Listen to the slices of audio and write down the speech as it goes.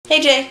Hey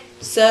Jay,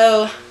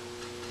 so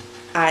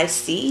I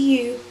see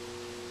you.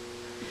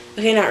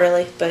 Okay, not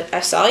really, but I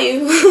saw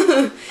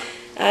you.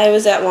 I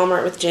was at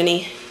Walmart with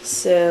Jenny,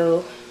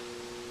 so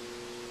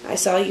I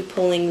saw you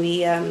pulling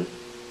the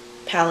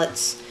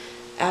pallets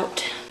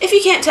out. If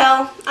you can't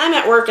tell, I'm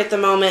at work at the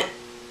moment.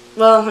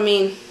 Well, I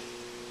mean,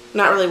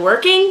 not really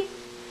working,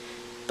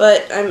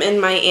 but I'm in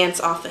my aunt's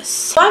office.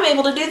 So I'm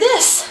able to do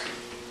this.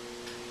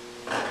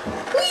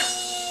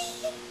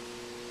 Whee!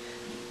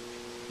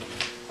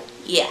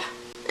 Yeah.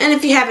 And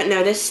if you haven't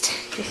noticed,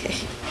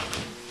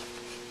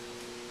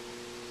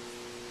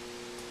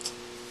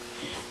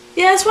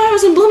 yeah, that's why I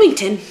was in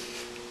Bloomington.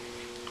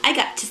 I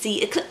got to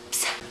see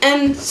Eclipse.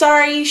 And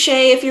sorry,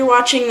 Shay, if you're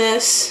watching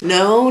this.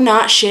 No,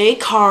 not Shay,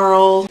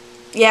 Carl.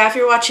 Yeah, if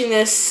you're watching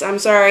this, I'm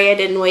sorry I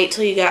didn't wait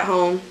till you got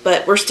home.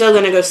 But we're still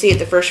going to go see it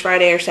the first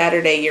Friday or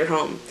Saturday you're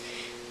home.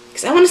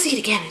 Because I want to see it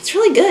again. It's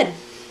really good.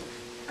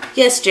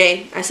 Yes,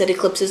 Jay, I said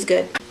Eclipse is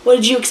good. What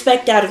did you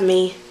expect out of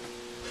me?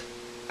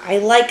 I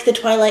like the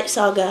Twilight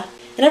Saga.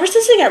 And ever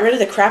since they got rid of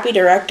the crappy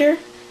director,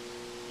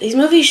 these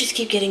movies just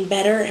keep getting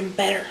better and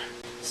better.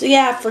 So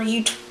yeah, for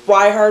you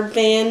Twihard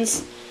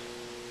fans,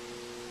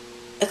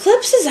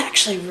 Eclipse is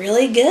actually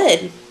really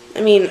good.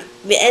 I mean,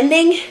 the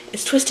ending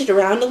is twisted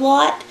around a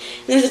lot.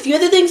 And there's a few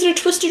other things that are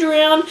twisted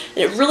around,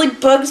 and it really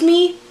bugs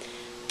me.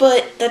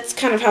 But that's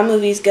kind of how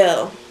movies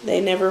go. They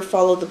never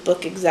follow the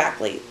book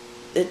exactly.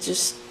 It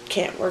just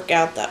can't work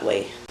out that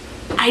way.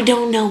 I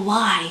don't know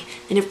why,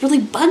 and it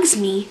really bugs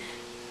me,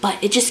 but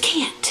it just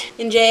can't.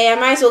 And Jay, I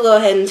might as well go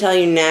ahead and tell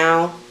you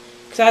now,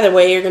 because either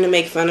way you're going to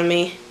make fun of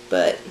me,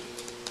 but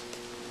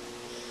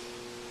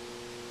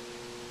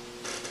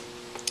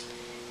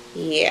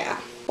yeah.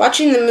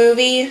 Watching the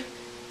movie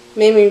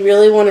made me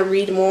really want to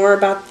read more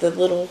about the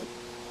little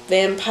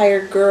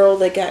vampire girl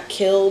that got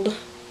killed.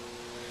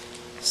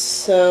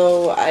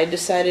 So I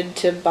decided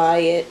to buy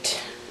it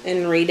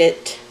and read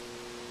it.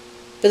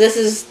 But this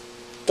is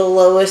the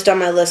lowest on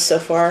my list so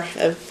far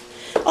of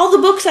all the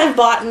books I've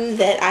bought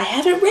that I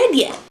haven't read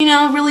yet. You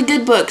know, really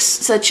good books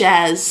such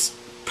as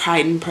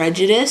Pride and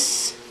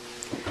Prejudice,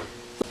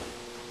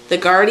 The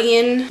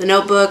Guardian, The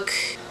Notebook,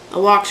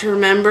 A Walk to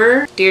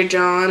Remember, Dear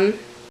John.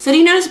 So do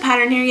you notice a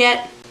pattern here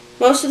yet?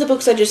 Most of the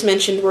books I just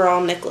mentioned were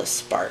all Nicholas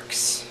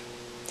Sparks.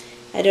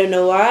 I don't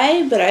know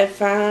why, but I've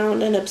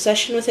found an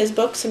obsession with his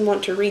books and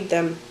want to read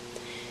them.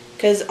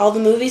 Because all the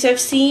movies I've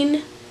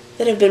seen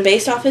that have been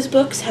based off his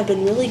books have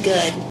been really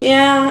good.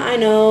 Yeah, I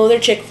know, they're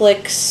chick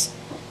flicks.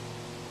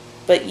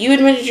 But you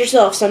admitted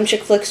yourself, some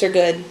chick flicks are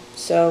good,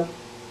 so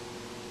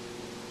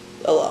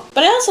oh well.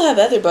 But I also have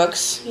other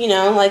books, you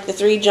know, like the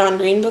 3 John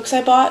Green books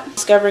I bought.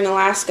 Discovering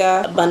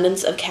Alaska,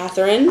 Abundance of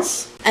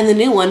Catherines, and the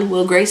new one,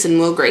 Will Grayson,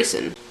 Will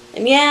Grayson.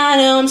 And yeah, I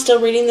know I'm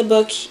still reading the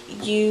book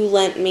you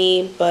lent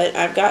me, but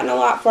I've gotten a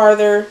lot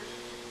farther,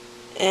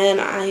 and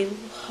I'm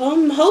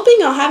hoping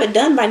I'll have it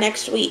done by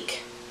next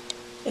week.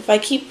 If I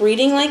keep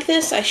reading like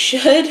this, I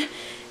should.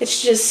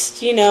 It's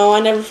just, you know, I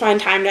never find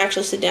time to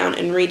actually sit down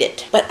and read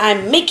it. But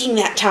I'm making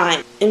that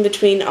time in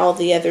between all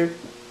the other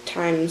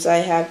times I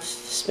have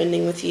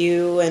spending with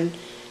you and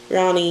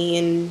Ronnie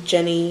and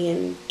Jenny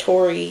and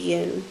Tori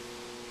and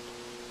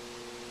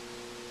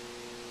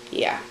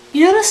yeah.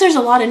 You notice there's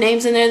a lot of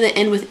names in there that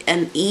end with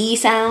an E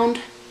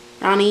sound?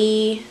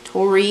 Ronnie,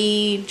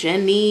 Tori,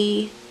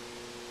 Jenny.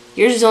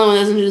 Yours is the only one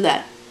that doesn't do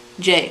that.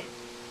 Jay.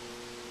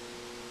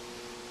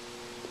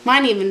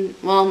 Mine even,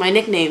 well, my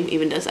nickname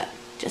even does that.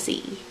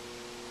 Jessie.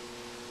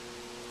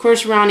 Of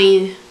course,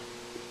 Ronnie,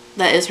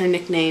 that is her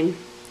nickname.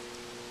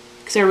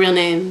 Because her real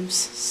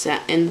names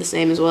end the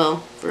same as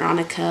well.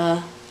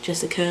 Veronica,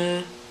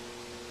 Jessica.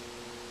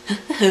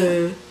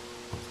 Too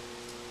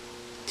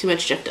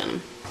much Jeff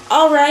Dunham.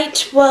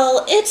 Alright,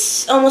 well,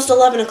 it's almost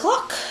 11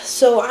 o'clock,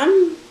 so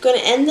I'm going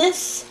to end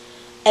this,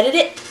 edit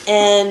it,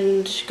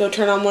 and go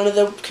turn on one of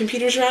the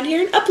computers around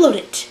here and upload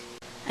it.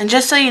 And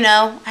just so you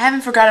know, I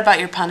haven't forgot about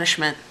your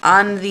punishment.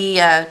 On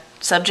the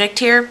subject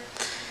here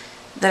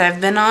that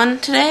I've been on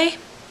today,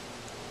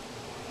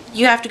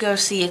 you have to go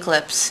see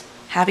Eclipse.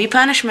 Happy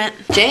punishment.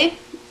 Jay,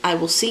 I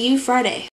will see you Friday.